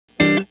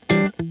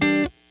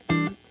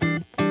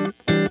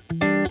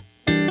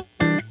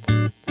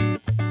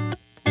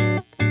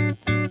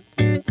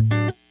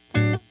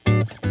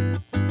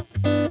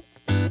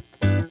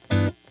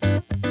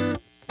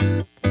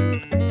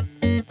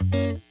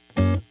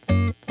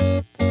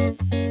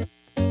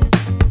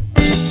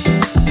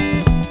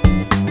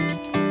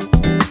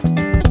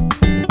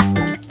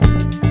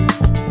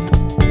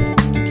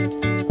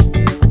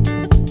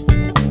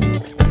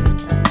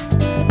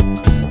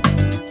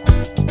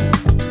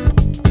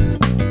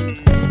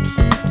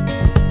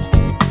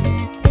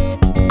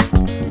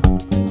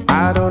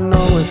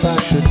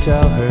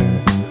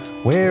her,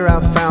 where I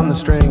found the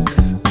strength,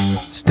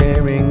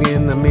 staring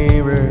in the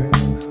mirror,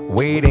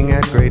 waiting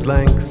at great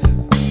length.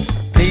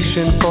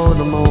 Patient for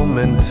the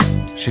moment,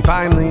 she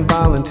finally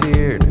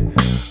volunteered.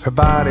 Her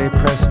body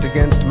pressed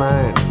against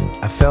mine,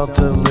 I felt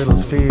a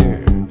little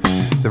fear.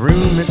 The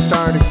room had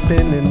started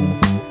spinning,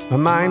 my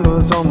mind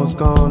was almost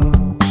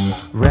gone.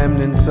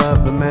 Remnants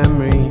of a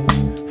memory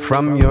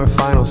from your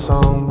final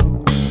song.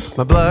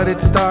 My blood had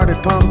started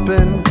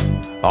pumping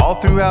all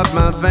throughout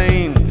my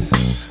veins.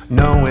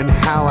 Knowing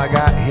how I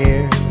got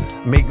here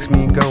makes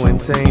me go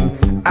insane.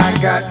 I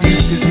got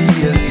used to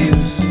the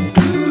abuse.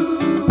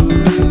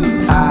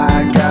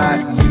 I got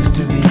used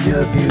to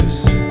the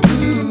abuse.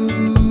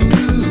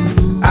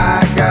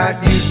 I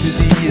got used to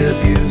the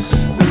abuse.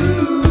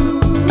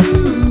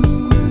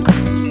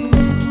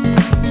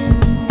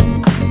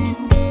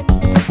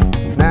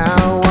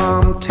 Now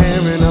I'm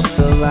tearing up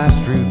the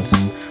last roots.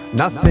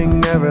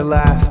 Nothing ever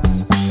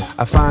lasts.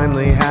 I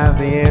finally have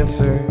the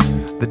answer.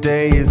 The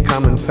day is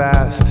coming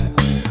fast.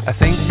 I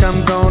think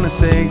I'm gonna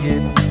say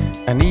it.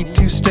 I need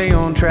to stay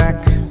on track.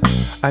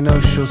 I know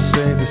she'll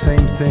say the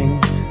same thing,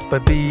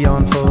 but be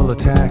on full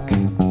attack.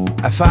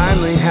 I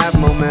finally have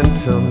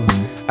momentum.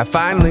 I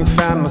finally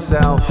found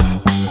myself.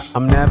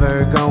 I'm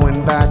never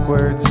going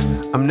backwards.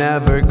 I'm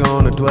never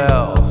gonna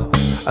dwell.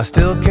 I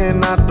still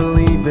cannot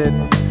believe it.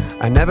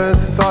 I never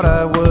thought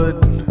I would.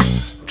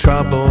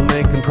 Trouble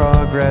making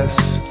progress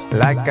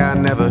like I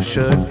never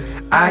should.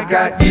 I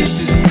got used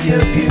to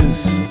the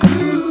abuse.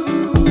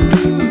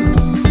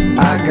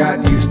 I got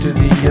used to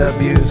the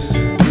abuse.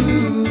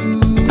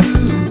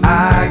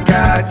 I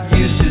got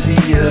used to the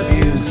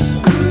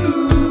abuse.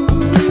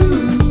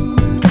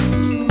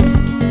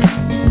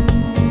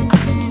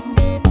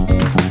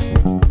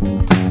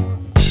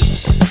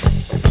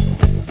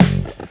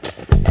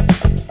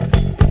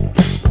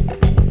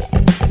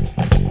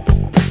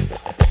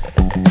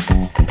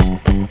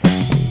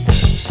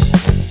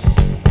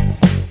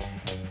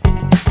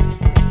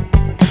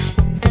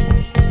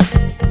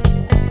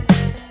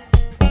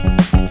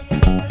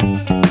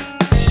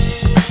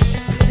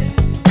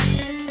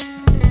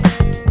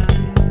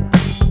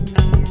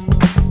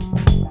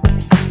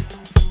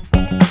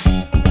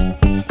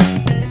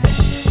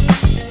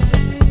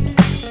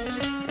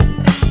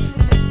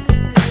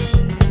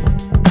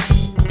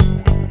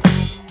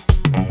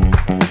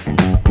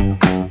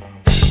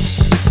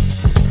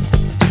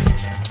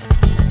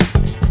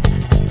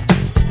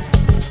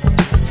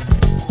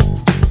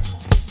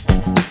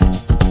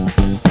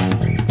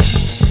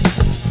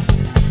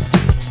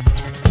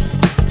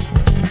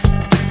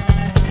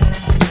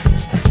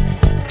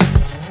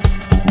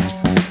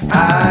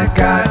 I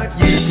got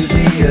used to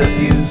the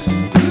abuse.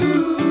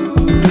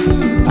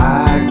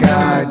 I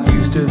got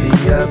used to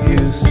the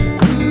abuse.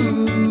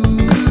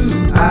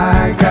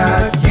 I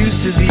got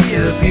used to the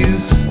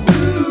abuse.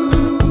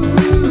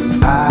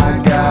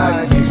 I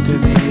got used to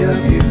the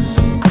abuse.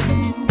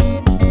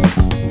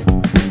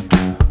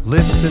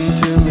 Listen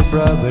to me,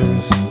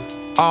 brothers,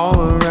 all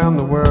around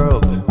the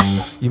world.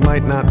 You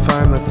might not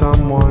find that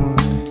someone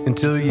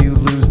until you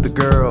lose the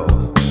girl.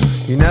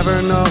 You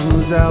never know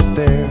who's out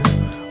there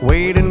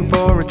waiting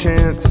for a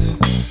chance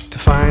to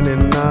find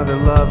another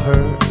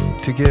lover,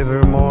 to give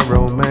her more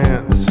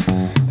romance.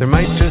 There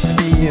might just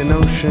be an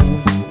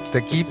ocean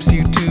that keeps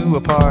you two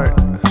apart.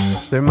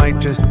 There might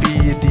just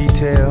be a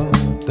detail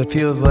that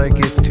feels like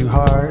it's too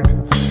hard.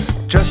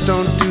 Just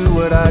don't do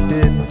what I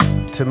did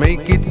to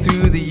make it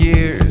through the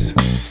years,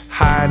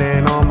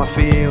 hiding all my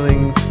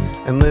feelings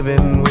and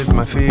living with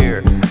my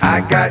fear.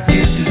 I got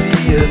used to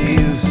the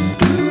abuse.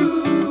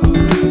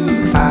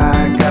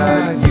 I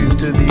got used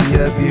to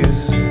the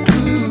abuse.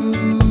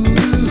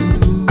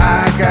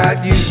 I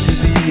got used to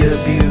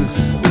the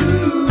abuse.